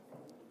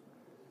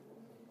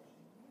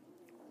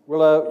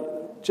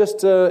Well,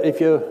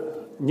 if you're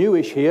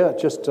newish here,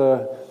 just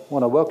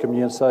want to welcome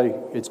you and say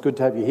it's good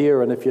to have you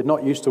here. And if you're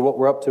not used to what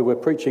we're up to, we're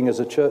preaching as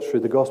a church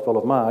through the Gospel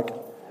of Mark.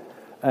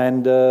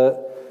 And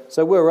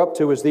so we're up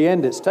to is the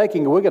end.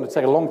 We're going to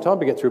take a long time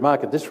to get through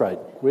Mark at this rate.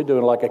 We're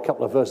doing like a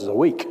couple of verses a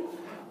week.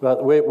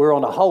 But we're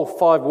on a whole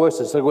 5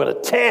 verses, so we're going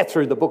to tear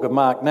through the book of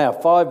Mark now.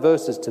 5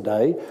 verses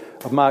today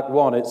of Mark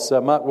 1. It's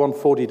Mark 1,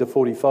 40 to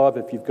 45.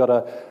 If you've got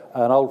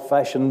an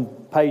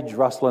old-fashioned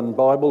page-rustling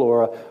Bible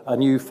or a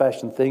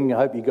new-fashioned thing, I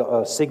hope you've got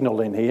a signal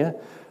in here.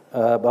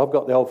 But I've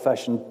got the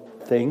old-fashioned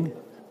thing.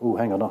 Oh,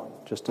 hang on,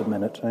 just a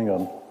minute. Hang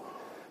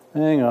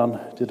on.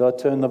 Did I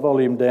turn the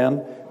volume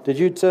down? Did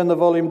you turn the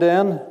volume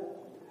down?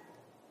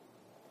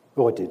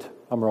 Oh, I did.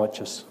 I'm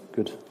righteous.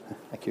 Good.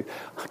 Thank you.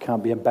 I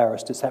can't be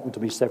embarrassed. It's happened to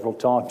me several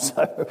times.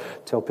 So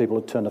tell people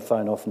to turn the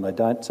phone off and they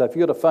don't. So if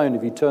you've got a phone,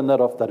 if you turn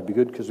that off, that'd be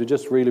good because we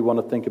just really want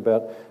to think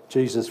about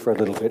Jesus for a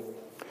little bit.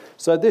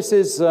 So this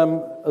is,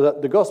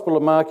 the Gospel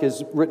of Mark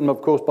is written,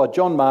 of course, by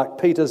John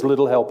Mark, Peter's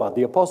little helper.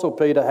 The Apostle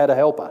Peter had a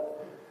helper.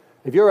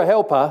 If you're a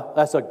helper,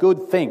 that's a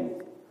good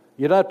thing.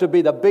 You don't have to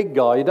be the big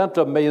guy. You don't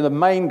have to be the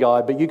main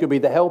guy, but you could be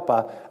the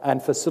helper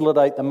and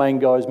facilitate the main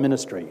guy's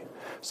ministry.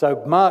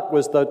 So Mark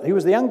was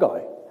the young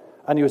guy.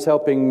 And he was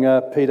helping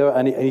Peter,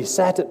 and he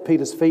sat at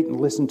Peter's feet and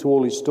listened to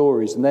all his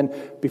stories. And then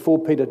before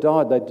Peter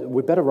died,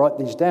 we better write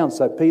these down.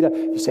 So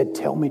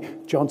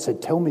John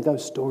said, tell me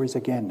those stories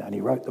again. And he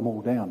wrote them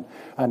all down.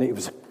 And it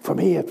was, for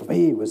me,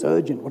 it was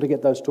urgent to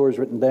get those stories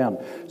written down.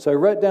 So he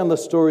wrote down the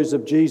stories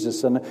of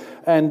Jesus.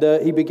 And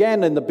he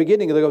began in the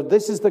beginning,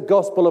 this is the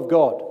gospel of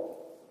God.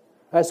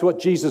 That's what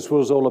Jesus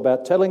was all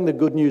about, telling the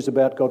good news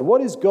about God. What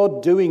is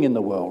God doing in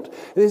the world?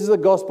 This is the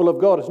gospel of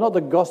God. It's not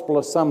the gospel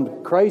of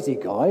some crazy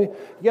guy.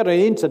 You get on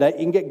the internet,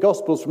 you can get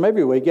gospels from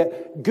everywhere. You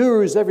get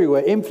gurus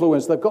everywhere,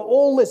 influence. They've got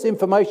all this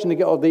information to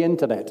get off the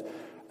internet.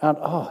 And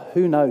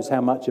who knows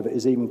how much of it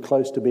is even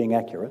close to being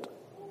accurate.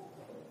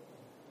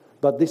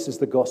 But this is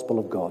the gospel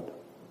of God.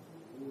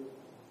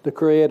 The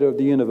creator of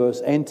the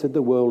universe entered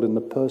the world in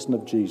the person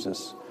of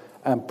Jesus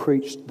and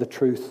preached the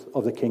truth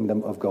of the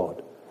kingdom of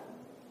God.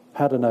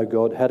 How to know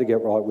God, how to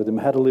get right with him,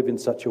 how to live in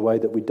such a way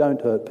that we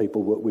don't hurt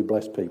people, but we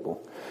bless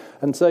people.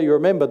 And so you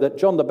remember that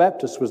John the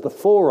Baptist was the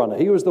forerunner.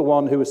 He was the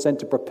one who was sent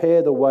to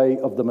prepare the way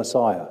of the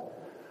Messiah.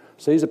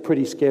 So he's a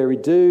pretty scary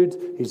dude.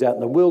 He's out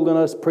in the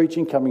wilderness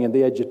preaching, coming in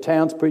the edge of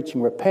towns,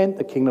 preaching, repent,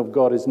 the kingdom of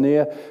God is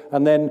near.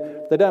 And then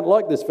they don't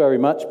like this very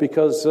much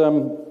because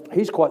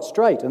he's quite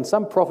straight. And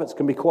some prophets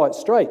can be quite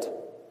straight.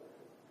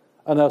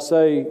 And they'll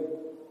say,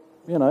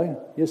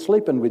 you're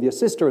sleeping with your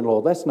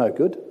sister-in-law. That's no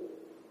good.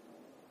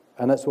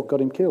 And that's what got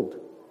him killed.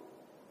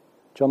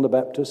 John the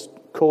Baptist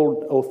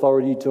called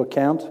authority to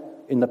account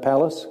in the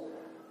palace.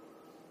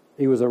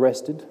 He was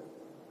arrested,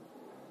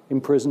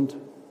 imprisoned,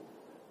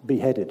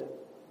 beheaded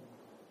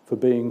for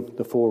being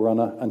the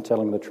forerunner and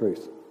telling the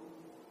truth.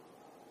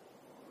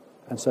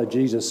 And so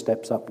Jesus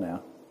steps up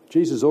now.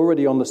 Jesus is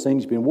already on the scene.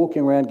 He's been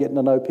walking around, getting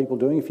to know people,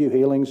 doing a few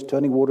healings,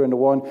 turning water into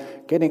wine,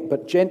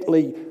 but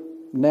gently.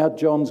 Now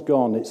John's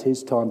gone. It's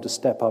his time to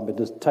step up and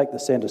to take the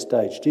centre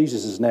stage.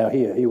 Jesus is now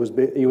here. He was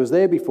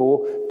there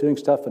before doing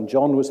stuff, and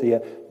John was here.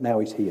 Now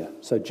he's here.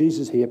 So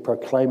Jesus is here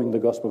proclaiming the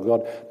gospel of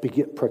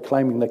God,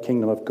 proclaiming the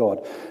kingdom of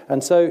God.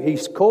 And so he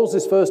calls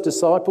his first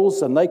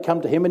disciples, and they come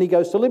to him, and he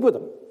goes to live with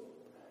them.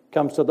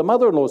 Comes to the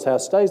mother-in-law's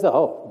house, stays there.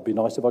 Oh, it'd be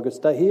nice if I could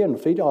stay here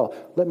and feed you. Oh,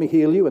 let me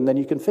heal you, and then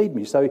you can feed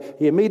me. So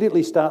he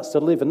immediately starts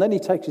to live, and then he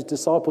takes his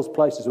disciples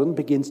places and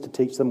begins to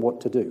teach them what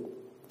to do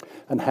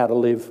and how to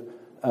live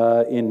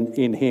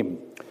in him.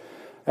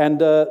 And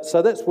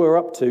so that's where we're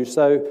up to.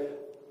 So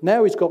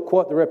now he's got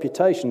quite the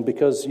reputation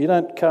because you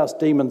don't cast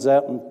demons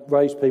out and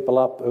raise people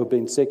up who have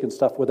been sick and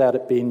stuff without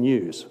it being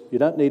news. You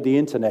don't need the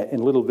internet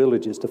in little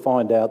villages to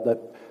find out that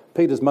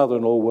Peter's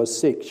mother-in-law was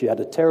sick. She had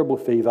a terrible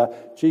fever.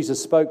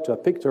 Jesus spoke to her,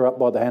 picked her up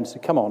by the hand and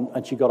said, come on,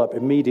 and she got up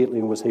immediately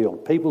and was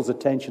healed. People's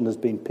attention has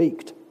been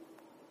piqued.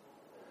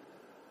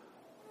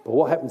 But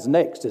what happens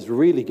next is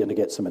really going to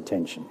get some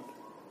attention.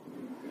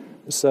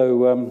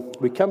 So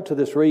we come to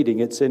this reading.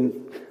 It's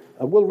in,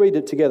 we'll read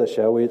it together,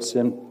 shall we? It's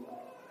in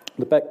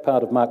the back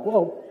part of Mark.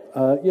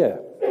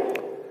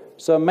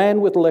 So a man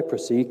with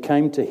leprosy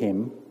came to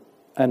him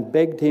and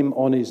begged him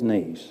on his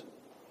knees,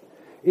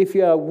 if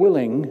you are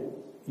willing,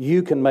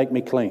 you can make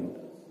me clean.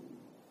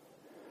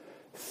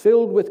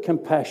 Filled with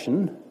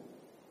compassion,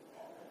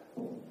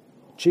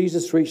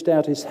 Jesus reached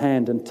out his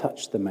hand and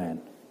touched the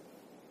man.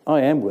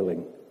 I am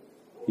willing,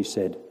 he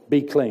said,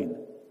 be clean.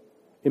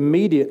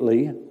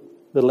 Immediately,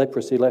 the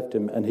leprosy left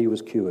him and he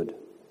was cured.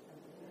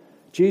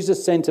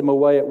 Jesus sent him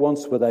away at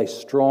once with a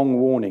strong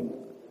warning.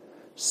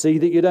 See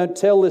that you don't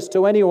tell this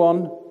to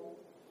anyone,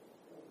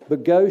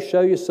 but go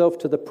show yourself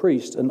to the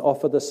priest and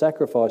offer the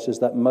sacrifices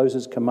that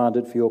Moses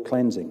commanded for your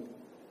cleansing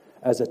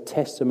as a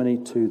testimony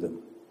to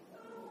them.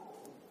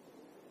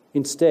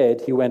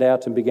 Instead, he went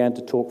out and began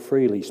to talk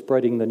freely,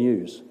 spreading the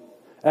news.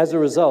 As a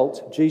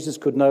result, Jesus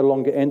could no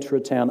longer enter a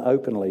town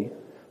openly,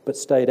 but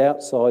stayed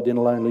outside in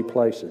lonely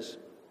places.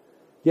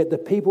 Yet the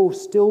people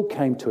still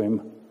came to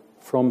him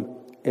from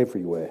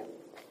everywhere.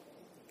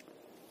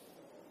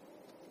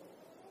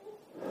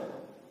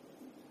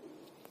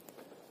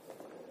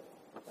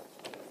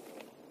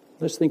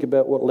 Let's think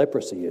about what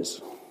leprosy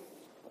is.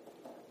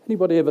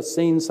 Anybody ever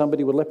seen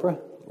somebody with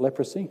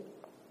leprosy?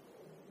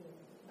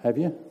 Have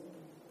you?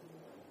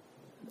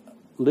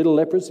 Little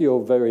leprosy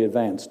or very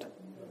advanced?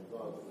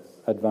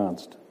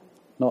 Advanced.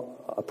 Not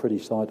a pretty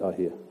sight, I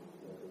hear.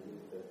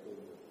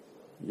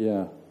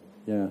 Yeah.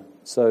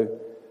 So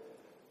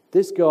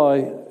this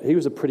guy, he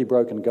was a pretty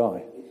broken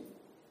guy.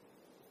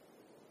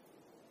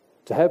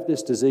 To have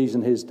this disease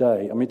in his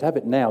day, I mean, to have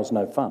it now is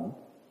no fun.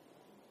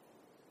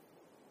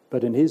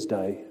 But in his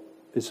day,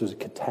 this was a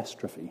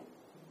catastrophe,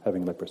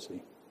 having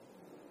leprosy.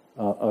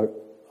 I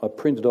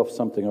printed off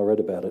something, I read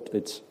about it.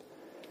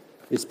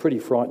 It's pretty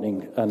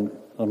frightening, and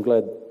I'm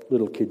glad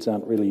little kids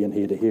aren't really in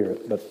here to hear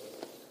it. But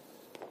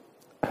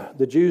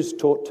the Jews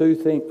thought two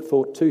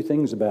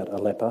things about a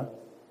leper.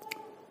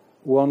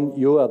 One,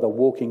 you are the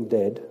walking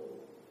dead.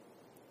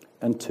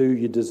 And two,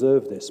 you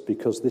deserve this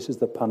because this is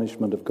the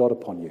punishment of God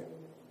upon you.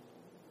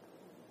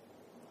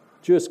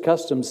 Jewish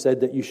custom said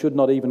that you should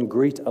not even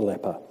greet a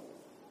leper.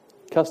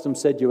 Custom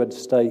said you had to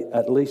stay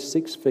at least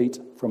 6 feet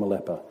from a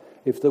leper.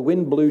 If the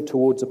wind blew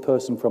towards a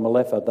person from a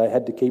leper, they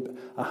had to keep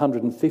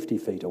 150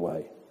 feet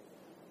away.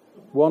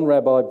 One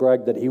rabbi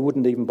bragged that he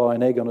wouldn't even buy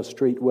an egg on a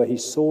street where he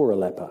saw a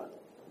leper.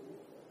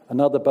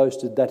 Another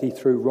boasted that he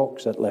threw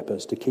rocks at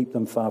lepers to keep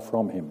them far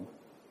from him.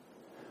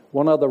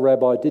 One other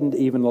rabbi didn't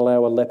even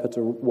allow a leper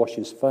to wash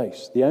his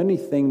face. The only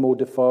thing more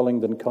defiling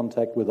than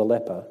contact with a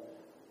leper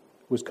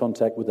was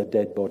contact with a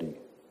dead body.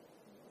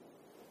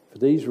 For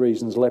these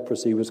reasons,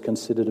 leprosy was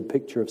considered a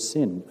picture of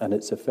sin and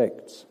its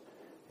effects.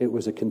 It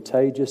was a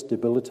contagious,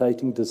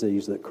 debilitating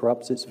disease that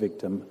corrupts its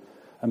victim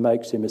and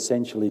makes him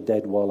essentially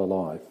dead while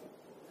alive.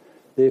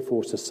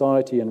 Therefore,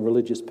 society and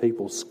religious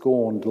people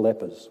scorned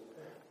lepers.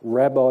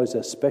 Rabbis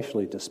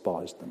especially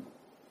despised them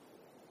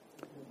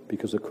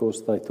because, of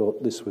course, they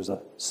thought this was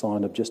a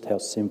sign of just how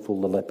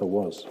sinful the leper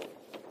was.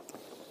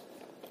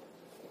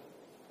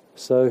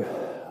 So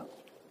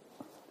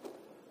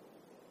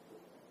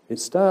it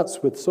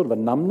starts with sort of a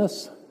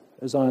numbness,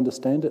 as I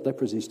understand it.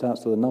 Leprosy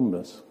starts with a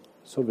numbness,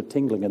 sort of a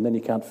tingling, and then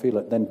you can't feel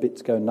it. Then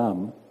bits go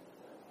numb,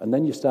 and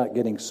then you start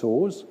getting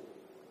sores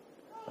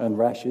and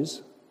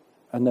rashes,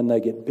 and then they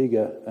get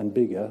bigger and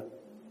bigger,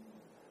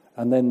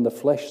 and then the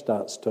flesh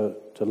starts to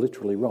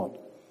literally rot,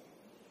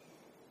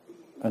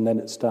 and then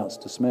it starts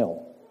to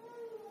smell.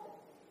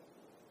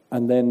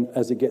 And then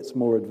as it gets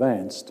more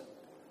advanced,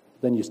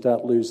 then you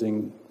start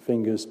losing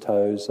fingers,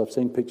 toes. I've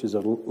seen pictures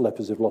of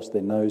lepers who've lost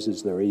their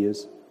noses, their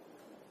ears,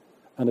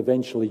 and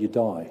eventually you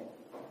die.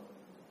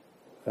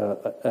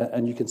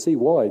 And you can see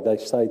why they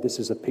say this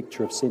is a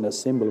picture of sin, a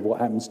symbol of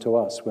what happens to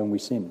us when we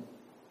sin.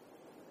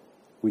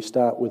 We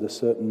start with a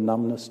certain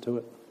numbness to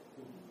it.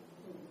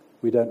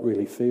 We don't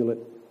really feel it.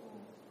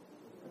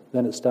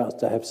 Then it starts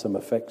to have some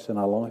effects in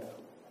our life.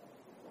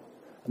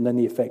 And then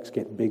the effects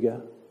get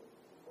bigger.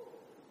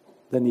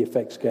 Then the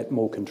effects get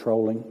more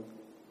controlling.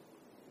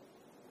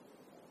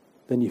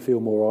 Then you feel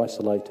more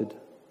isolated.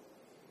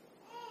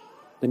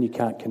 Then you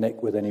can't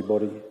connect with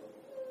anybody.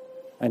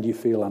 And you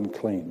feel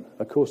unclean.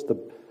 Of course,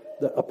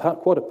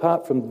 quite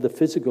apart from the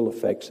physical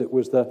effects, it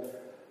was the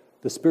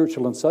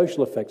spiritual and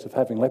social effects of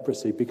having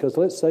leprosy. Because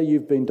let's say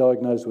you've been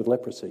diagnosed with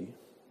leprosy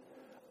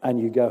and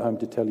you go home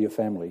to tell your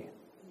family.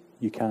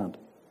 You can't.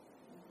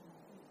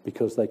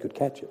 Because they could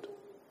catch it.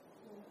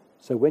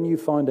 So when you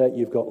find out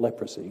you've got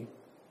leprosy,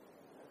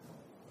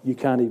 you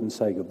can't even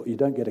say goodbye. You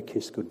don't get a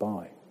kiss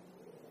goodbye.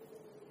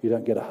 You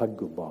don't get a hug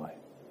goodbye.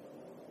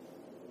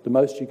 The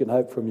most you can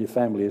hope from your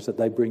family is that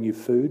they bring you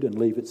food and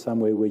leave it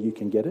somewhere where you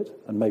can get it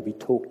and maybe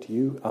talk to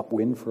you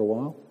upwind for a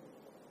while.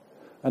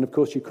 And of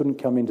course, you couldn't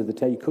come into the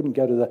town. You couldn't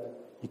go to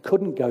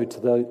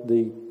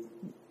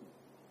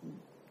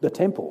the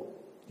temple.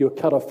 You were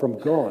cut off from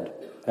God,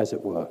 as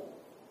it were.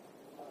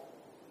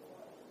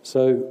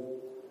 So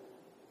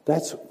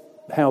that's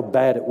how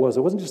bad it was.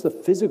 It wasn't just the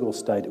physical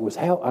state. It was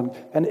how...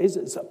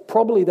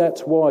 probably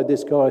that's why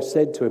this guy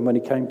said to him when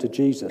he came to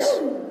Jesus,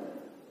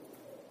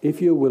 if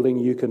you're willing,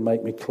 you can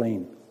make me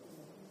clean.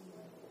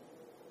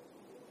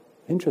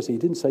 Interesting. He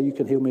didn't say you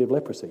can heal me of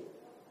leprosy.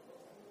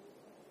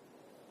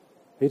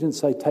 He didn't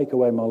say take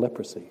away my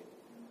leprosy.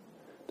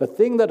 The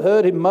thing that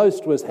hurt him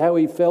most was how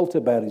he felt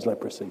about his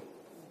leprosy.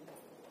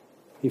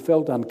 He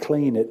felt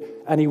unclean,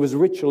 and he was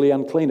ritually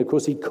unclean. Of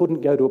course, he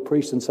couldn't go to a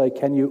priest and say,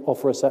 can you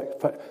offer a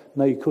sacrifice?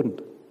 No, you couldn't.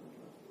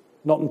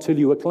 Not until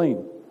you were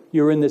clean.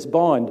 You were in this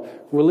bind.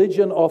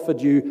 Religion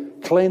offered you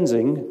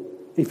cleansing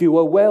if you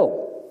were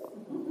well.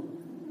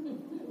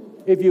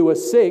 If you were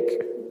sick,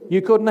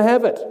 you couldn't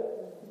have it.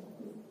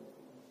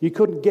 You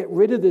couldn't get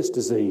rid of this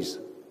disease.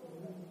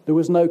 There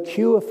was no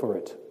cure for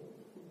it.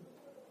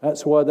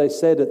 That's why they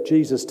said at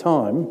Jesus'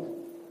 time,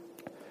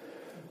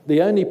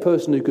 the only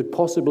person who could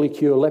possibly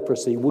cure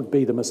leprosy would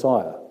be the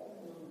Messiah.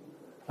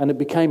 And it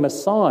became a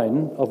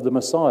sign of the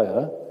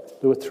Messiah.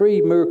 There were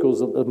 3 miracles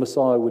that the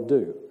Messiah would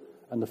do.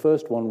 And the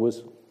first one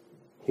was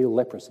heal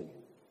leprosy.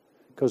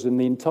 Because in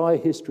the entire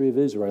history of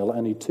Israel,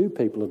 only 2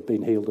 people have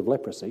been healed of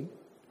leprosy.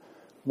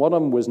 One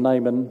of them was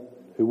Naaman,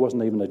 who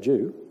wasn't even a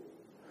Jew.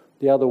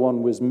 The other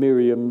one was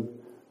Miriam,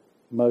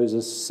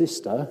 Moses'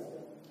 sister.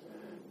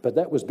 But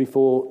that was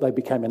before they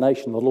became a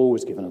nation, the law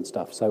was given and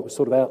stuff. So it was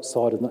sort of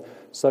outside of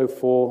So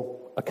for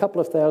a couple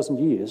of thousand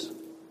years,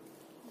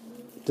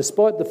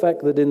 despite the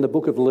fact that in the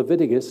book of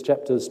Leviticus,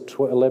 chapters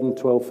 11,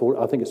 12,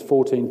 14, I think it's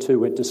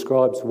 14:2, it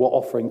describes what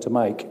offering to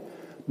make.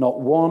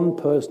 Not one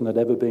person had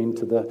ever been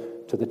to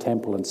the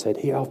temple and said,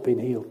 "Here, I've been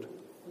healed."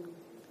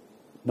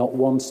 Not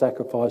one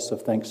sacrifice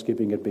of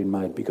thanksgiving had been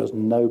made because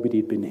nobody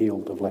had been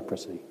healed of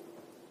leprosy.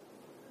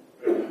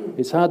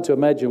 It's hard to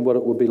imagine what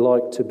it would be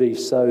like to be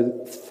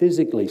so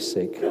physically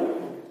sick,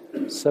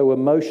 so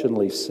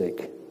emotionally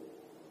sick,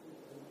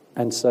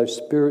 and so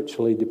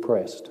spiritually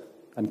depressed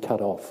and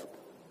cut off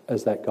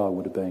as that guy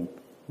would have been,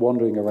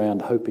 wandering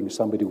around hoping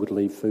somebody would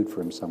leave food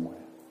for him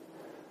somewhere.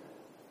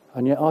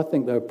 And yet I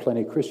think there are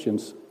plenty of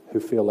Christians who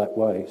feel that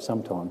way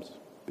sometimes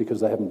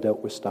because they haven't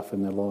dealt with stuff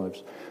in their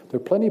lives. There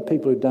are plenty of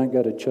people who don't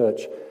go to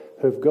church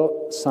who've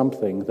got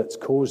something that's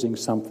causing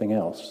something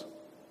else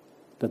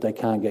that they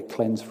can't get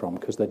cleansed from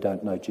because they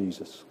don't know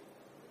Jesus.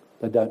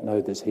 They don't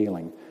know there's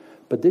healing.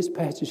 But this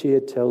passage here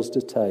tells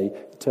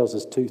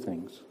us two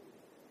things.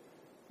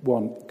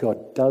 One,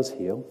 God does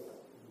heal,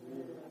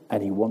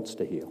 and he wants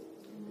to heal.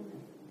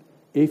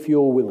 If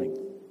you're willing,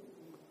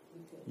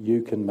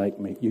 you can make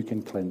me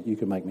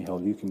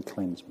whole, you can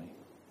cleanse me.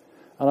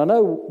 And I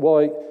know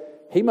why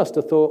he must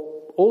have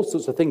thought all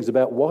sorts of things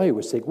about why he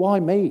was sick.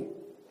 Why me?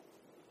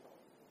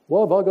 Why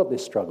have I got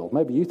this struggle?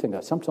 Maybe you think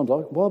that sometimes,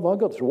 why have I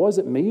got this? Why is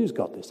it me who's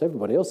got this?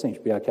 Everybody else seems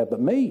to be okay,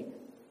 but me?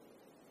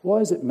 Why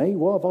is it me?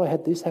 Why have I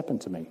had this happen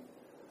to me?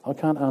 I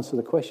can't answer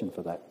the question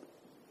for that.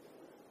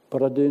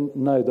 But I do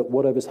know that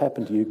whatever's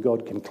happened to you,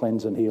 God can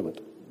cleanse and heal it.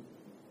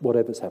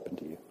 Whatever's happened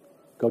to you,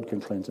 God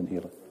can cleanse and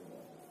heal it.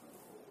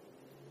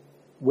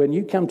 When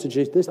you come to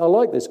Jesus, I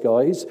like this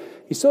guy. He's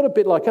sort of a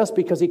bit like us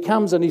because he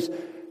comes and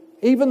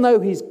even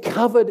though he's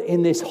covered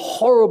in this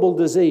horrible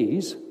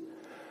disease,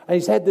 and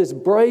he's had this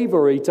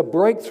bravery to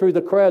break through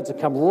the crowds and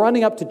come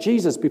running up to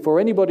Jesus before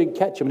anybody can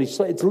catch him. And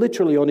it's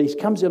literally he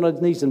comes in on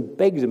his knees and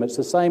begs him. It's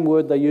the same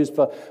word they use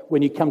for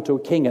when you come to a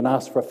king and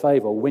ask for a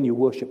favour, when you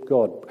worship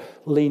God.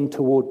 Lean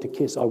toward to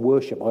kiss, I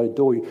worship, I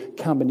adore you.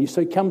 Come. And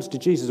so he comes to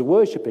Jesus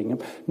worshipping him,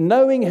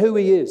 knowing who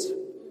he is.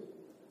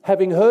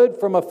 Having heard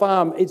from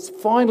afar, it's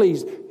finally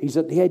he's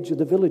at the edge of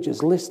the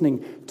villages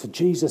listening to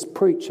Jesus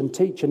preach and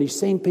teach. And he's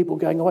seen people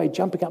going away,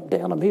 jumping up,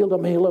 down, I'm healed,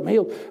 I'm healed, I'm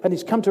healed. And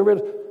he's come to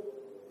realize,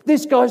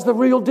 this guy's the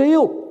real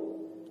deal.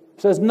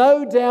 So there's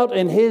no doubt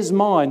in his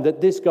mind that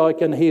this guy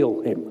can heal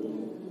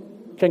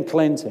him, can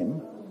cleanse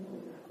him.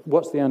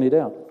 What's the only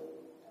doubt?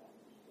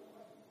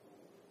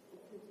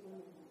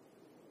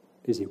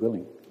 Is he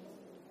willing?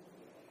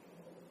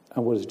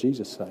 And what does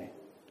Jesus say?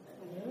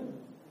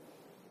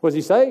 What does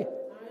he say?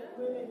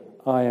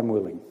 I am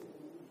willing.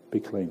 Be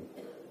clean.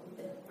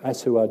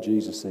 That's who our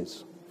Jesus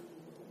is.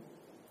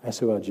 That's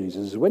who our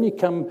Jesus is. When you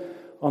come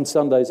on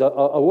Sundays, I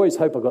always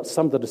hope I've got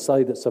something to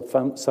say that's of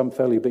some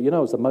value. But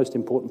it's the most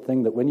important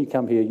thing that when you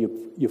come here,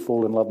 you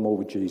fall in love more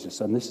with Jesus.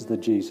 And this is the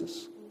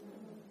Jesus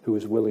who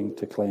is willing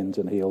to cleanse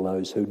and heal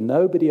those who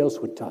nobody else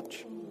would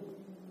touch.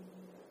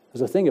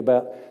 There's a thing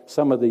about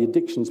some of the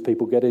addictions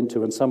people get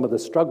into and some of the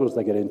struggles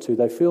they get into.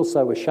 They feel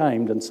so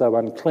ashamed and so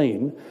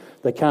unclean,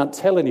 they can't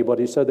tell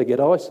anybody, so they get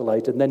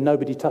isolated, and then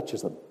nobody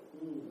touches them.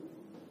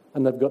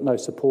 And they've got no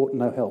support and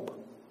no help.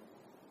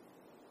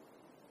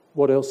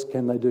 What else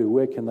can they do?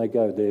 Where can they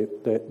go?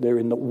 They're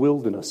in the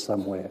wilderness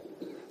somewhere,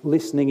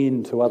 listening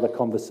in to other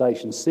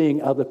conversations,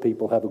 seeing other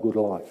people have a good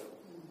life.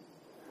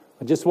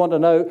 I just want to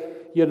know,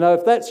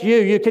 if that's you,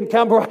 you can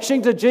come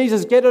rushing to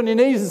Jesus, get on your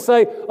knees and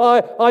say,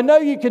 I know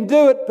you can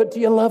do it, but do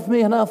you love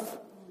me enough?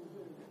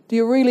 Do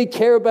you really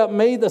care about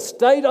me, the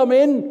state I'm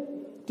in?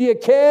 Do you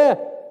care?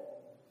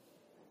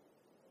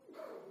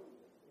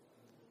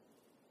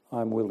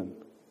 I'm willing.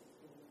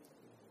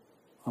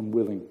 I'm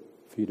willing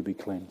for you to be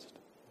cleansed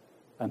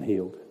and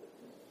healed,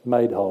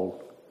 made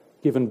whole,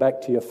 given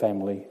back to your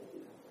family,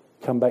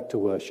 come back to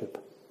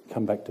worship,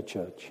 come back to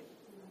church.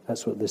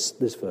 That's what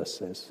this verse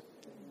says.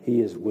 He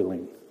is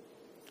willing.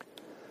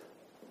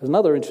 There's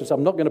another interest.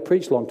 I'm not going to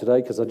preach long today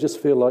because I just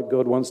feel like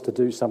God wants to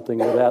do something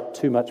without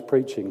too much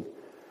preaching.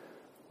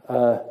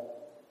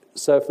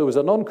 So if there was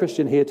a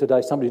non-Christian here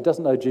today, somebody who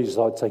doesn't know Jesus,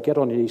 I'd say, get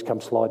on your knees,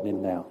 come sliding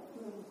in now.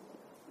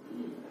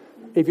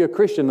 If you're a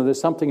Christian and there's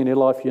something in your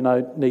life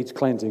needs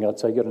cleansing, I'd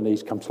say, get on your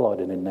knees, come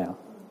sliding in now.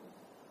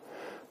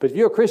 But if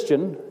you're a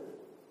Christian,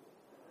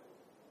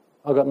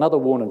 I've got another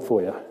warning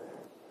for you.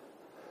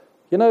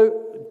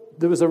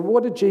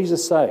 What did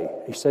Jesus say?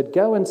 He said,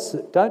 go and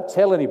don't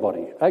tell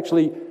anybody.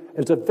 Actually, it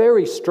was a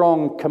very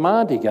strong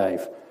command he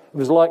gave. It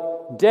was like,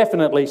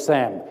 definitely,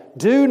 Sam,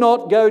 do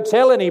not go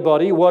tell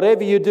anybody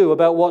whatever you do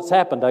about what's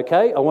happened,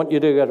 okay? I want you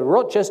to go to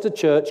Rochester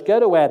Church, go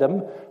to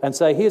Adam and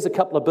say, here's a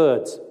couple of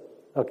birds.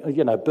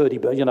 Birdie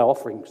bird,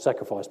 offering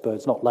sacrifice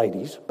birds, not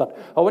ladies. But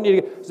I want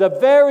you to, it's a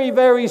very,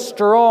 very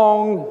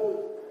strong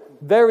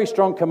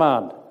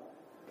command.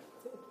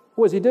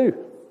 What does he do?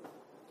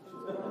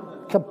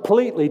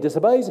 Completely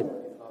disobeys him.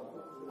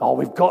 Oh,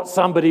 we've got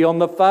somebody on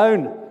the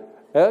phone.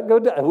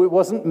 Good. It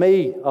wasn't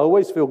me. I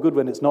always feel good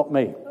when it's not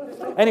me.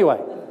 Anyway.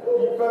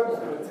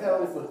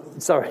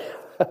 Sorry.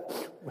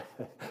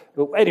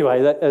 Well,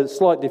 anyway, a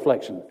slight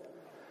deflection.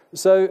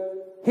 So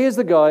here's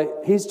the guy.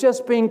 He's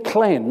just been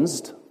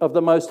cleansed of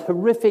the most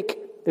horrific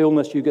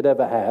illness you could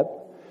ever have.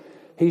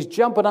 He's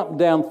jumping up and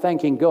down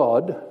thanking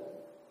God,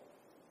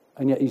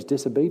 and yet he's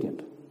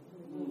disobedient.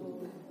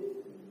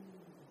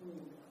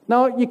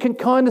 Now, you can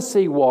kind of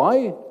see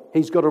why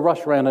he's got to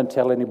rush around and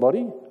tell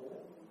anybody,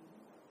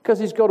 because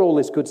he's got all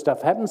this good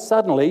stuff happen.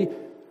 Suddenly,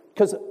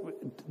 because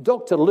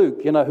Dr.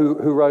 Luke, who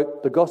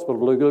wrote the Gospel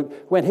of Luke,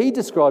 when he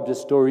described his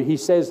story, he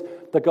says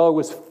the guy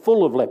was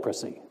full of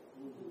leprosy.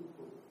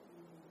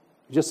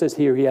 He just says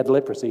here he had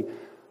leprosy.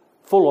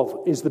 Full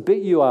of is the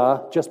bit you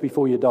are just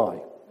before you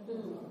die.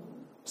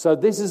 So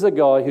this is a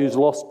guy who's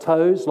lost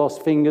toes,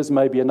 lost fingers,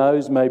 maybe a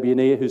nose, maybe an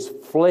ear, whose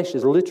flesh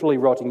is literally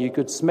rotting. You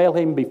could smell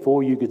him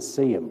before you could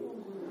see him.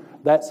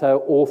 That's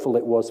how awful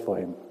it was for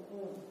him.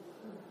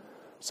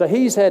 So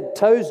he's had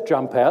toes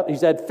jump out,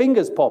 he's had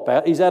fingers pop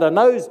out, he's had a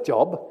nose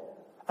job,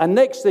 and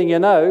next thing you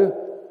know,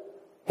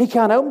 he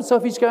can't help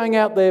himself. He's going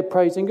out there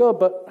praising God.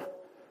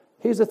 But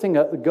here's the thing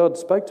that God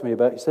spoke to me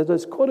about. He said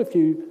there's quite a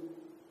few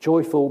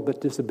joyful but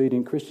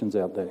disobedient Christians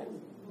out there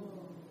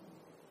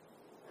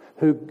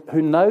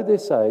who know they're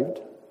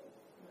saved,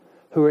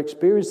 who are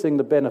experiencing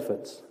the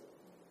benefits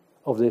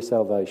of their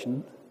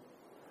salvation,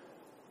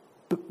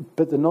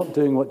 but they're not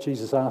doing what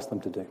Jesus asked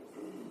them to do.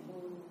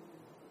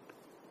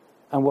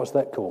 And what's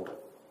that called?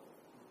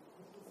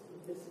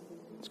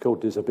 It's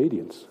called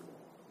disobedience.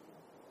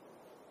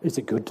 Is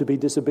it good to be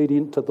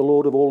disobedient to the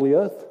Lord of all the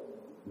earth?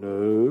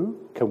 No.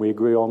 Can we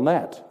agree on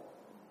that?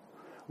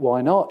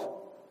 Why not?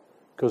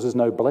 Because there's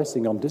no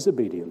blessing on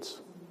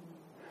disobedience.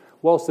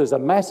 Whilst there's a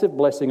massive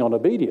blessing on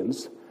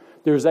obedience,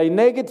 there is a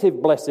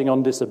negative blessing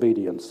on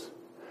disobedience.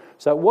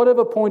 So at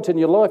whatever point in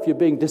your life you're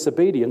being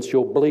disobedient,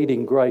 you're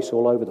bleeding grace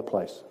all over the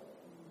place.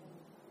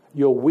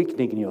 You're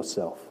weakening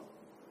yourself.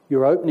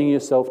 You're opening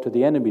yourself to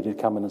the enemy to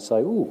come in and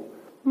say,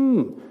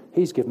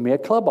 he's given me a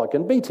club I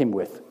can beat him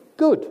with.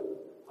 Good.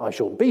 I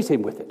shall beat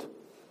him with it.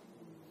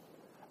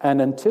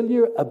 And until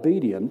you're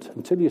obedient,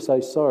 until you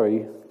say,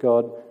 sorry,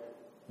 God,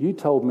 you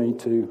told me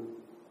to,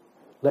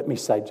 let me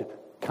say,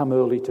 come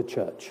early to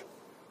church.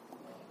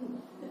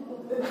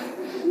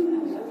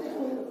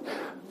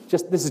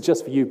 This is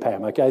just for you,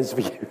 Pam, okay? This is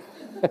for you.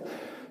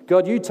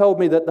 God, you told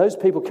me that those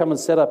people come and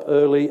set up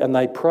early and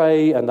they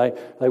pray and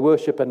they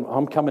worship, and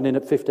I'm coming in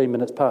at 15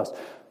 minutes past.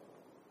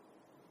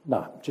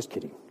 No, just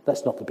kidding.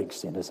 That's not the big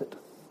sin, is it?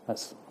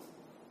 That's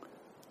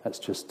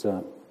just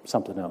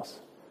something else.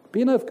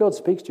 But if God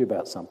speaks to you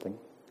about something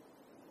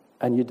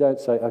and you don't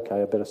say,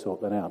 okay, I better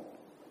sort that out,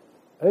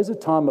 there's a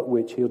time at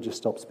which he'll just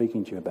stop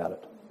speaking to you about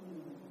it.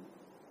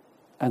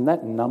 And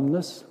that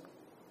numbness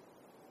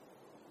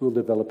will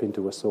develop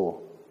into a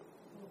sore.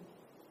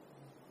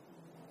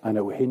 And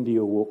it will hinder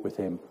your walk with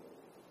him.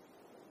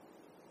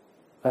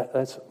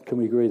 Can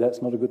we agree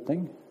that's not a good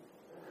thing?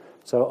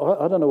 So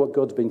I don't know what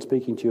God's been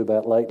speaking to you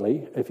about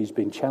lately, if he's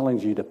been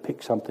challenging you to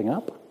pick something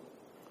up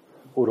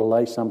or to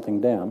lay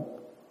something down.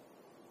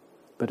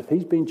 But if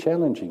he's been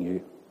challenging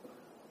you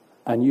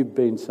and you've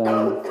been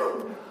saying,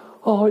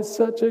 oh, it's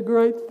such a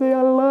great thing.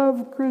 I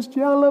love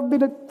Christian. I love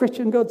being a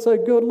Christian. God's so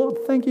good. Lord,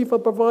 thank you for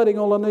providing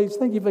all I need.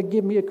 Thank you for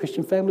giving me a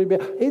Christian family.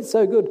 It's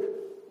so good.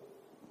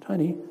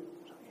 Tony,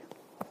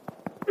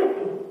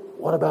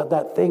 what about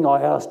that thing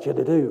I asked you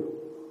to do?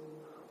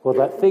 Or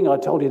that thing I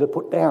told you to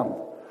put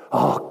down?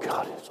 Oh,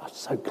 God, I'm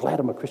so glad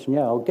I'm a Christian.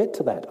 Yeah, I'll get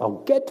to that.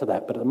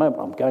 But at the moment,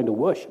 I'm going to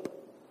worship.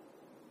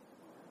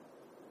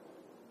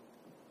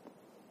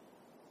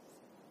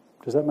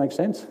 Does that make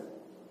sense?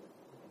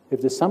 If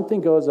there's something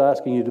God's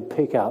asking you to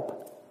pick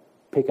up,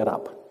 pick it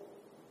up.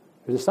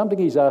 If there's something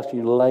he's asking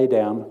you to lay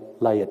down,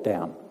 lay it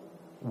down.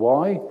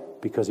 Why?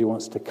 Because he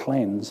wants to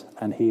cleanse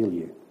and heal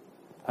you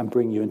and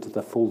bring you into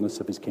the fullness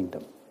of his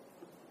kingdom.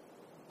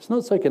 It's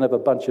not so he can have a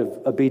bunch of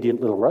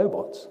obedient little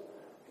robots.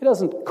 He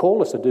doesn't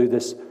call us to do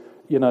this,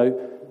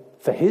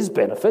 for his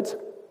benefit.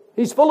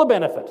 He's full of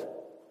benefit.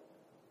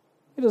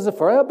 He does it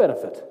for our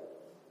benefit.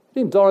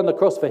 He didn't die on the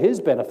cross for his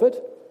benefit.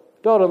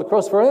 He died on the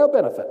cross for our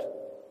benefit.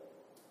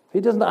 He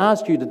doesn't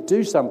ask you to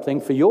do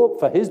something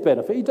for his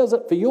benefit. He does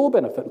it for your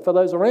benefit and for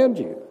those around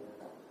you.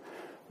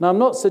 Now, I'm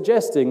not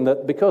suggesting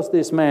that because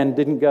this man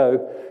didn't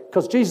go,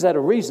 because Jesus had a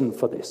reason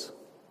for this.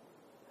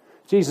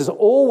 Jesus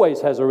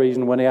always has a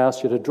reason when he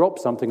asks you to drop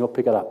something or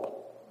pick it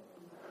up.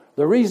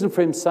 The reason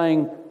for him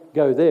saying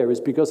go there is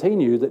because he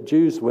knew that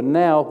Jews were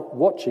now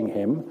watching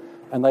him,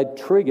 and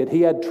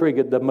he had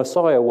triggered the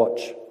Messiah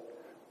watch.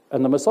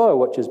 And the Messiah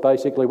watch is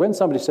basically when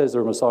somebody says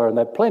they're a Messiah, and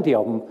there are plenty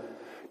of them,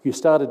 you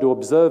started to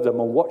observe them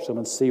and watch them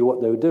and see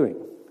what they were doing.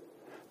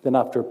 Then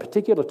after a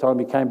particular time,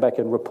 he came back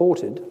and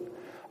reported,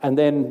 and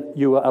then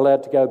you were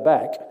allowed to go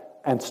back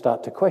and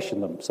start to question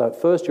them. So at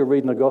first you're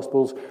reading the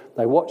Gospels,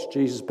 they watched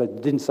Jesus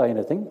but didn't say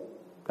anything.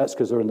 That's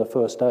because they're in the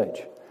first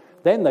stage.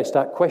 Then they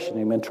start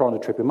questioning him and trying to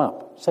trip him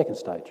up. Second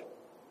stage.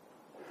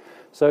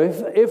 So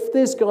if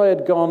this guy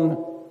had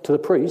gone to the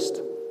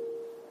priest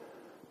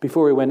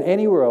before he went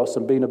anywhere else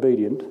and been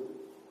obedient,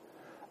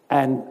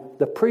 and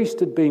the priest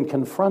had been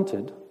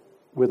confronted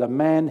with a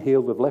man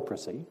healed of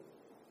leprosy,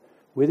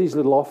 with his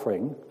little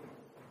offering,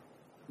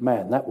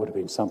 man, that would have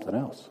been something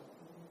else.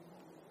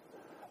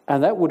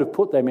 And that would have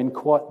put them in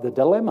quite the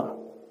dilemma.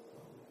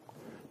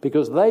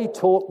 Because they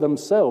taught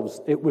themselves,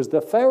 it was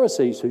the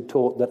Pharisees who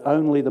taught that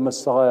only the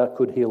Messiah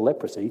could heal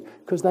leprosy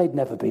because they'd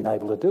never been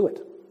able to do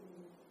it.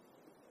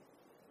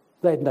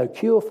 They had no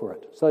cure for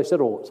it. So they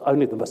said, oh, it's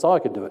only the Messiah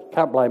can do it.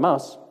 Can't blame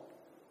us.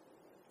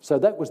 So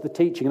that was the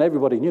teaching and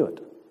everybody knew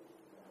it.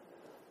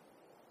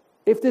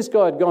 If this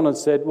guy had gone and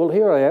said, well,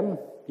 here I am,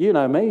 you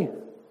know me,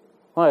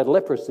 I had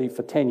leprosy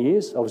for 10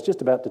 years, I was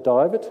just about to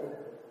die of it.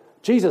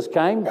 Jesus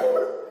came,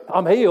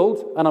 I'm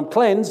healed and I'm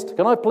cleansed.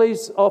 Can I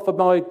please offer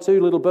my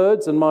 2 little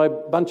birds and my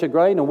bunch of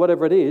grain or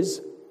whatever it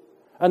is?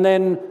 And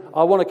then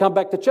I want to come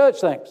back to church,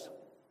 thanks.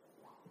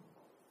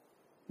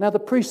 Now the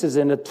priest is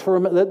in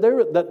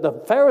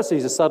the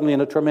Pharisees are suddenly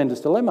in a tremendous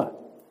dilemma.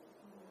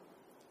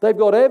 They've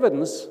got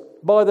evidence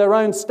by their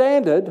own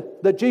standard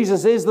that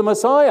Jesus is the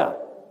Messiah.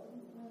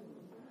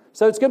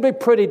 So it's going to be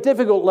pretty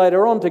difficult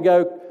later on to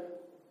go,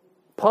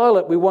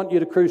 Pilate, we want you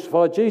to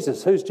crucify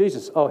Jesus. Who's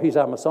Jesus? Oh, he's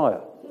our Messiah.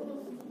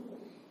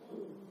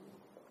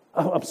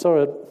 Oh, I'm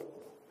sorry.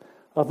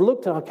 I've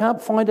looked and I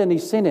can't find any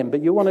sin in him,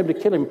 but you want him to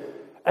kill him.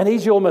 And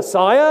he's your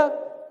Messiah?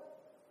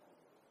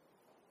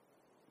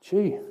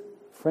 Gee,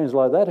 friends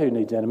like that, who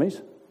needs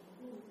enemies?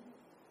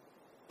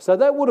 So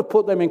that would have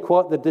put them in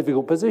quite the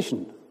difficult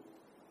position.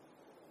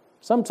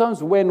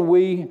 Sometimes when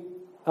we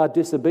are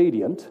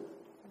disobedient,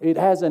 it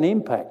has an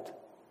impact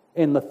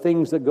in the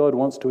things that God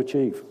wants to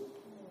achieve.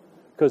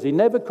 Because he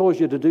never calls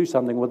you to do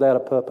something without a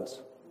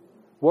purpose.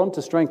 1,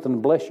 to strengthen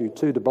and bless you.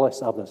 2, to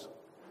bless others.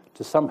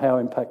 To somehow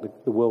impact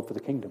the world for the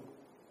kingdom.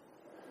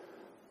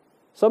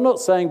 So I'm not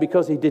saying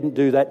because he didn't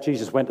do that,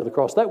 Jesus went to the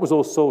cross. That was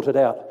all sorted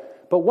out.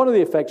 But one of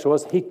the effects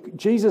was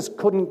Jesus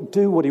couldn't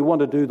do what he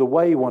wanted to do the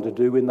way he wanted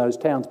to do in those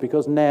towns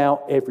because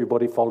now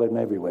everybody followed him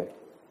everywhere.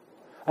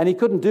 And he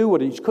couldn't do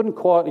he couldn't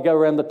quietly go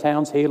around the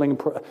towns healing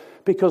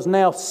because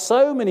now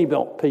so many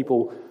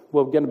people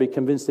were going to be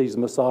convinced he's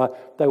the Messiah.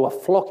 They were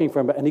flocking for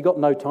him and he got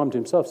no time to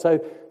himself.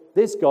 So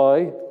this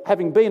guy,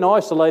 having been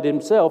isolated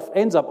himself,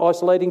 ends up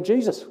isolating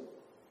Jesus.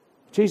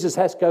 Jesus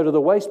has to go to the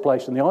waste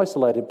place and the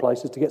isolated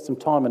places to get some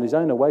time on his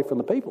own away from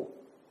the people.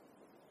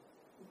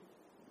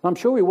 I'm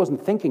sure he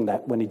wasn't thinking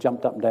that when he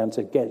jumped up and down and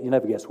said, you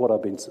never guess what,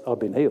 I've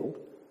been healed.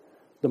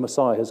 The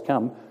Messiah has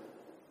come.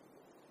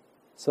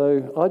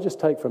 So I just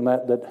take from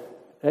that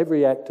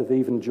every act of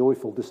even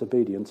joyful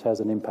disobedience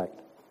has an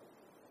impact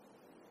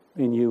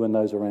in you and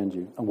those around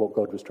you and what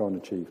God was trying to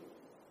achieve.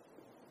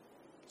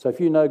 So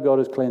if you know God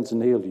has cleansed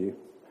and healed you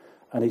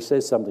and he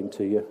says something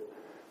to you,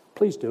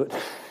 please do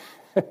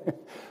it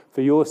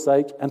for your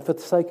sake and for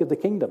the sake of the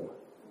kingdom.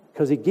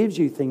 Because he gives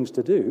you things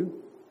to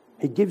do.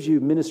 He gives you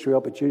ministry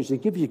opportunities. He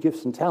gives you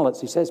gifts and talents.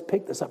 He says,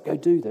 pick this up, go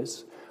do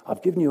this.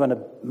 I've given you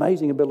an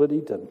amazing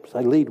ability to,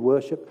 say, lead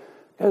worship.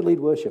 Go lead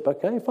worship,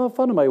 okay? If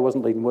Whaname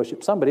wasn't leading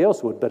worship, somebody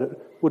else would, but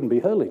it wouldn't be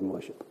her leading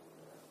worship.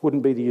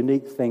 Wouldn't be the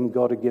unique thing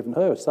God had given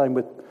her. Same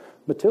with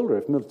Matilda.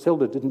 If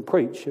Matilda didn't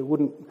preach, it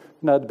wouldn't,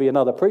 there'd be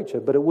another preacher,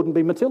 but it wouldn't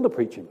be Matilda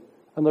preaching.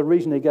 And the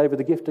reason he gave her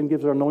the gift and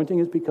gives her anointing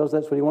is because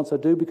that's what he wants her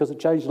to do, because it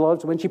changes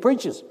lives when she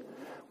preaches.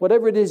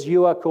 Whatever it is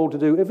you are called to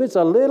do, if it's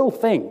a little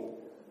thing,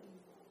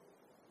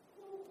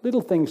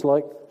 little things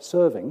like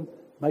serving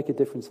make a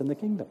difference in the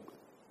kingdom.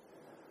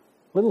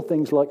 Little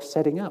things like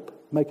setting up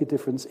make a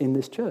difference in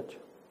this church.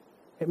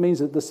 It means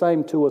that the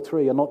same 2 or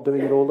 3 are not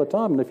doing it all the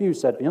time. And if you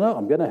said,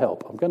 I'm going to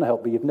help,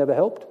 but you've never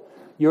helped,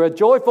 you're a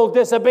joyful,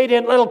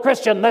 disobedient little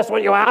Christian. That's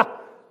what you are.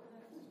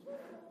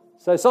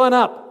 So sign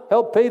up.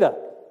 Help Peter.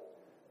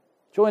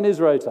 Join his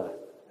rota.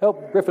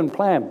 Help Griffin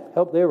Plam.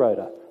 Help their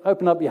rota.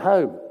 Open up your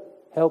home.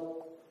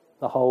 Help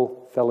the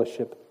whole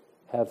fellowship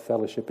have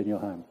fellowship in your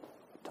home.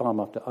 Time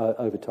after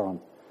over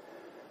time.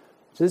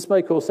 Does this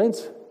make all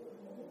sense?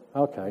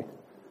 Okay.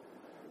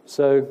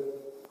 So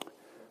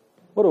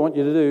what I want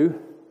you to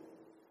do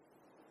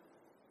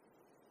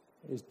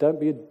is don't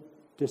be a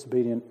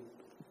disobedient,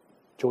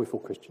 joyful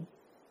Christian.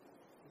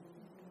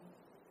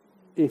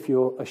 If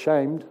you're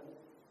ashamed,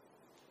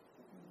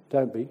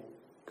 don't be.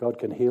 God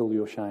can heal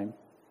your shame.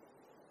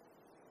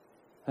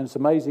 And it's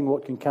amazing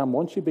what can come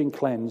once you've been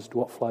cleansed,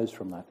 what flows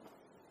from that.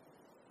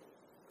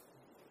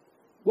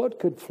 What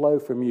could flow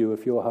from you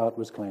if your heart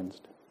was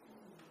cleansed?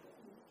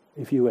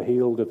 If you were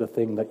healed of the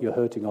thing that you're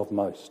hurting of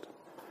most?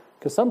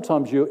 Because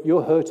sometimes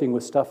you're hurting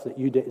with stuff that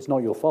you did, it's not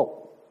your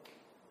fault.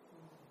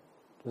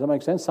 Does that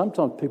make sense?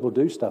 Sometimes people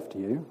do stuff to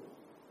you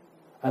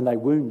and they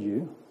wound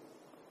you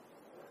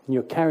and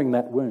you're carrying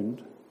that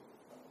wound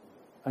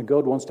and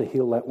God wants to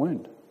heal that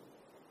wound.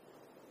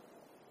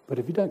 But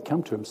if you don't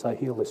come to him and say,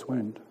 heal this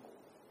wound,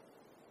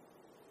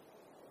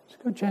 there's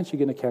a good chance you're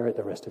going to carry it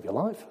the rest of your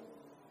life.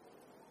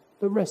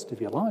 The rest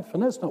of your life.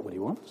 And that's not what he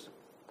wants.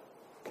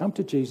 Come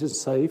to Jesus and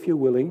say, if you're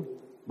willing,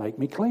 make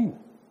me clean.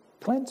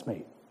 Cleanse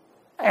me.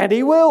 And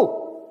he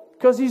will,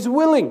 because he's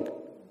willing.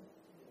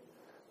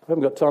 I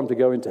haven't got time to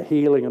go into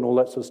healing and all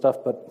that sort of stuff,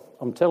 but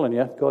I'm telling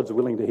you, God's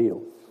willing to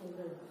heal.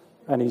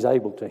 And he's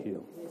able to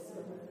heal.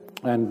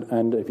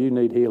 And if you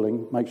need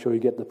healing, make sure you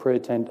get the prayer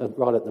tent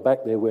right at the back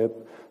there where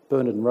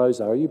Bernard and Rose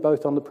are. Are you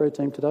both on the prayer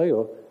team today?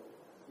 Or?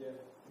 Yeah.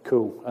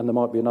 Cool. And there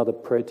might be another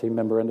prayer team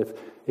member. And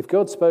if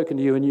God's spoken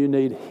to you and you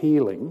need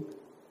healing,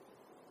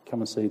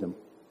 come and see them.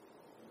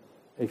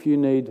 If you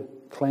need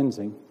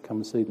cleansing, come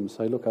and see them.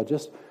 Say, look,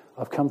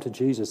 I've come to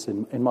Jesus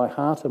in my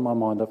heart and my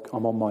mind.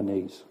 I'm on my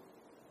knees.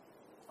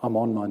 I'm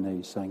on my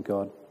knees saying,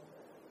 God,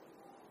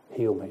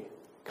 heal me,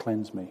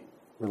 cleanse me,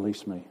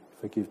 release me,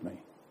 forgive me.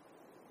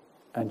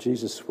 And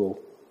Jesus will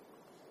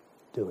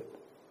do it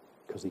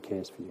because he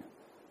cares for you.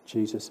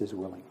 Jesus is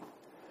willing.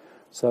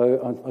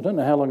 So I don't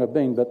know how long I've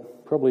been,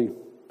 but probably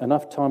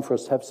enough time for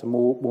us to have some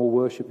more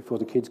worship before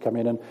the kids come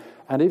in.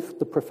 And if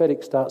the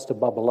prophetic starts to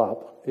bubble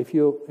up, if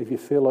you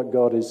feel like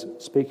God is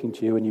speaking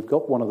to you and you've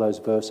got one of those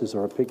verses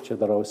or a picture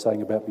that I was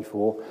saying about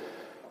before,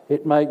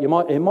 it might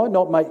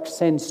not make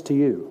sense to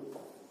you.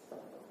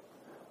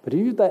 But if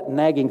you have that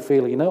nagging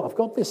feeling, I've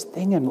got this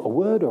thing in a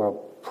word or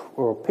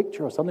a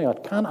picture or something, I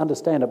can't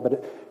understand it,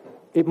 but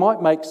it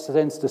might make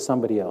sense to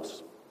somebody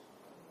else.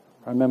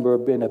 I remember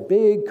being at a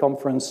big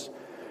conference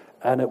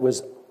and it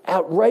was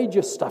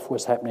outrageous stuff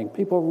was happening.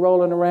 People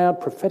rolling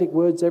around, prophetic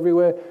words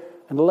everywhere.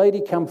 And a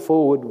lady came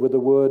forward with a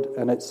word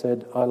and it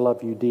said, I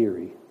love you,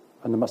 dearie.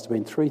 And there must have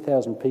been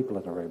 3,000 people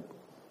in the room.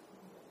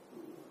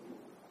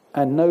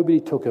 And nobody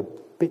took a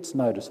bit's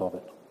notice of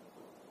it.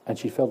 And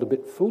she felt a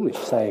bit foolish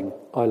saying,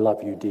 I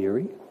love you,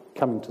 dearie,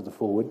 coming to the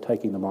forward,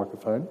 taking the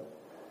microphone.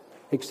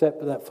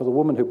 Except that for the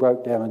woman who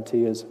broke down in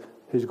tears,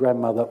 whose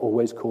grandmother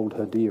always called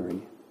her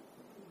dearie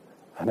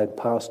and had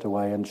passed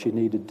away, and she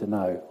needed to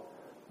know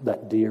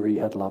that dearie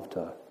had loved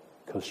her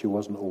because she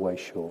wasn't always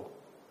sure.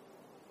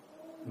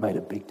 It made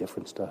a big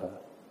difference to her.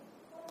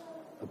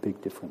 A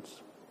big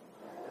difference.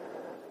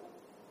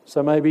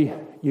 So maybe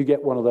you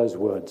get one of those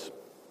words.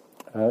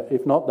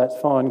 If not, that's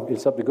fine.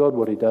 It's up to God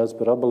what he does,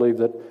 but I believe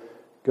that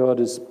God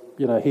is,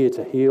 here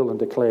to heal and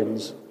to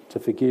cleanse, to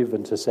forgive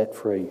and to set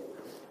free.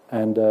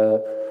 And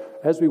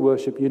as we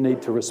worship, you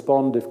need to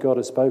respond. If God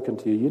has spoken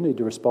to you, you need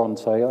to respond.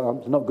 Say,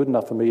 it's not good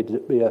enough for me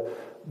to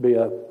be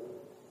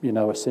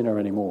a sinner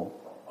anymore.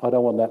 I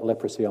don't want that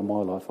leprosy on my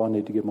life. I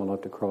need to give my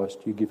life to Christ.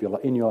 You give your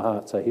life in your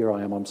heart. Say, here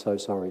I am. I'm so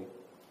sorry.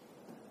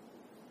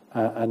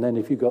 And then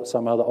if you've got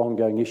some other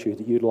ongoing issue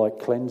that you'd like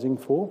cleansing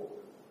for,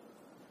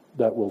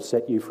 that will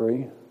set you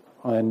free,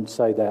 and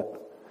say that.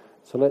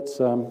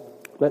 So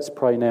let's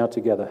pray now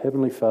together.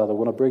 Heavenly Father, I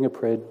want to bring a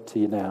prayer to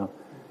you now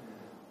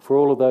for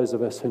all of those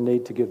of us who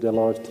need to give their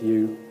lives to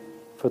you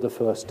for the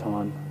first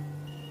time.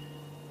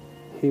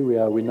 Here we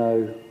are. We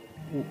know,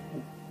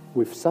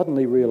 we've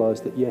suddenly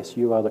realised that yes,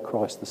 you are the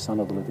Christ, the Son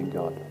of the living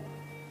God.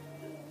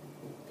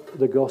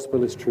 The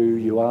gospel is true.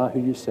 You are who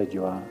you said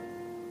you are.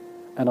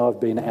 And I've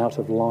been out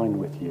of line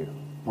with you.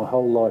 My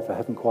whole life I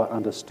haven't quite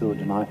understood,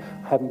 and I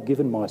haven't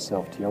given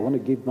myself to you. I want to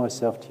give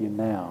myself to you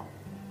now.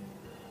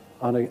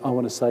 I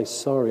want to say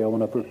sorry. I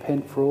want to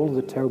repent for all of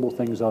the terrible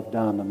things I've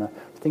done and the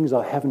things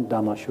I haven't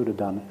done I should have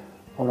done.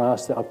 I want to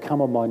ask that I've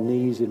come on my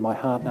knees in my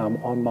heart now.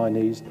 I'm on my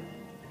knees.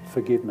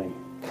 Forgive me.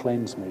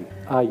 Cleanse me.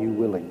 Are you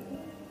willing?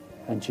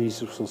 And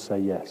Jesus will say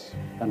yes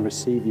and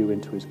receive you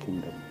into his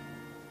kingdom.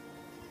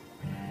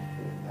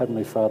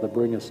 Heavenly Father,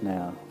 bring us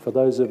now. For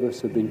those of us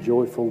who have been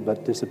joyful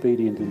but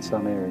disobedient in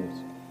some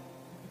areas,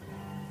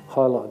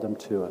 highlight them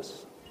to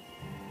us.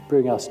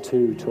 Bring us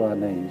to our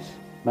knees.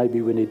 Maybe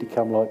we need to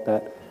come like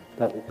that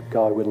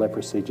guy with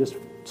leprosy, just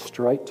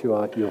straight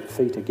to your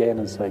feet again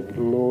and say,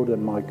 Lord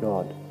and my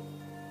God,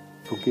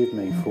 forgive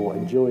me for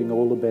enjoying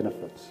all the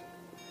benefits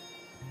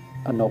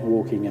and not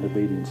walking in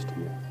obedience to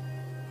you.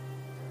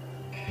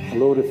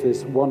 Lord, if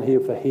there's one here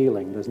for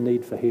healing, there's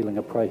need for healing,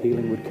 I pray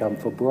healing would come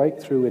for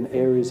breakthrough in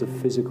areas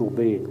of physical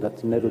being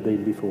that's never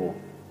been before.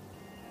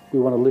 We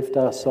want to lift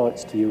our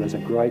sights to you as a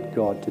great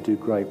God to do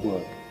great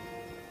work.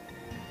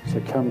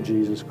 So come,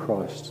 Jesus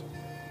Christ,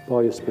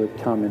 by your Spirit,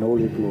 come in all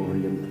your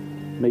glory and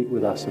meet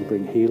with us and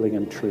bring healing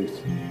and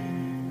truth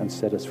and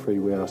set us free,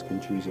 we ask in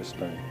Jesus'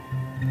 name.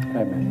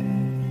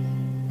 Amen.